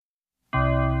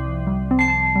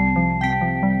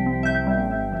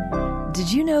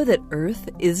Did you know that Earth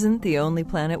isn't the only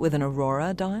planet with an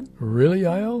aurora, Don? Really,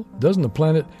 Yael? Doesn't a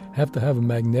planet have to have a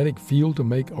magnetic field to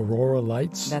make aurora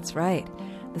lights? That's right.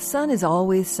 The sun is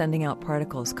always sending out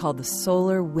particles called the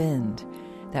solar wind.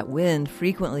 That wind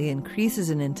frequently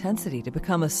increases in intensity to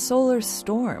become a solar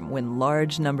storm when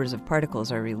large numbers of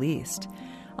particles are released.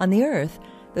 On the Earth,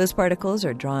 those particles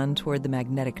are drawn toward the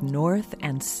magnetic north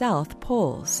and south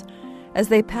poles. As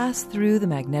they pass through the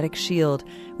magnetic shield,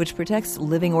 which protects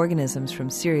living organisms from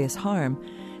serious harm,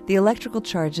 the electrical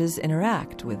charges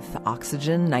interact with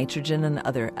oxygen, nitrogen, and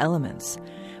other elements.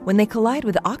 When they collide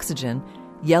with oxygen,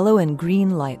 yellow and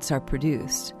green lights are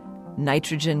produced.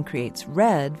 Nitrogen creates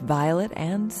red, violet,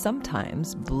 and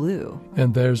sometimes blue.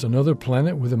 And there's another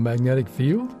planet with a magnetic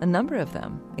field? A number of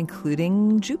them,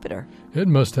 including Jupiter. It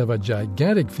must have a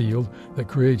gigantic field that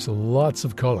creates lots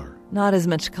of color. Not as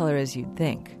much color as you'd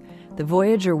think. The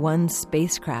Voyager 1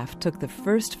 spacecraft took the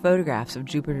first photographs of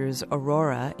Jupiter's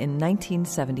aurora in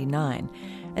 1979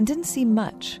 and didn't see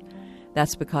much.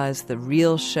 That's because the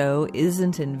real show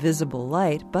isn't in visible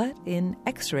light, but in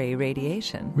X-ray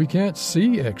radiation. We can't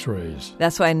see X-rays.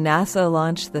 That's why NASA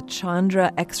launched the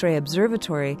Chandra X-ray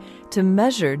Observatory to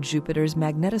measure Jupiter's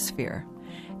magnetosphere.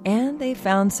 And they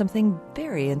found something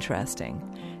very interesting.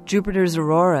 Jupiter's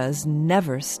auroras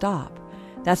never stop.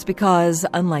 That's because,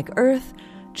 unlike Earth,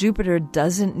 Jupiter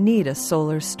doesn't need a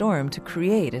solar storm to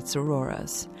create its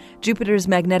auroras. Jupiter's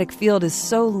magnetic field is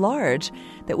so large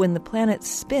that when the planet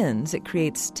spins, it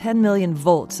creates 10 million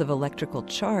volts of electrical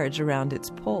charge around its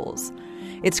poles.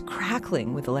 It's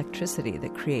crackling with electricity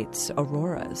that creates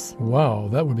auroras. Wow,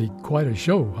 that would be quite a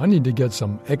show. I need to get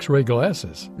some X-ray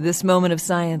glasses. This Moment of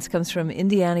Science comes from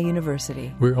Indiana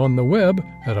University. We're on the web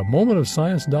at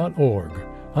amomentofscience.org.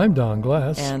 I'm Don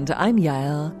Glass. And I'm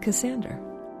Yael Cassander.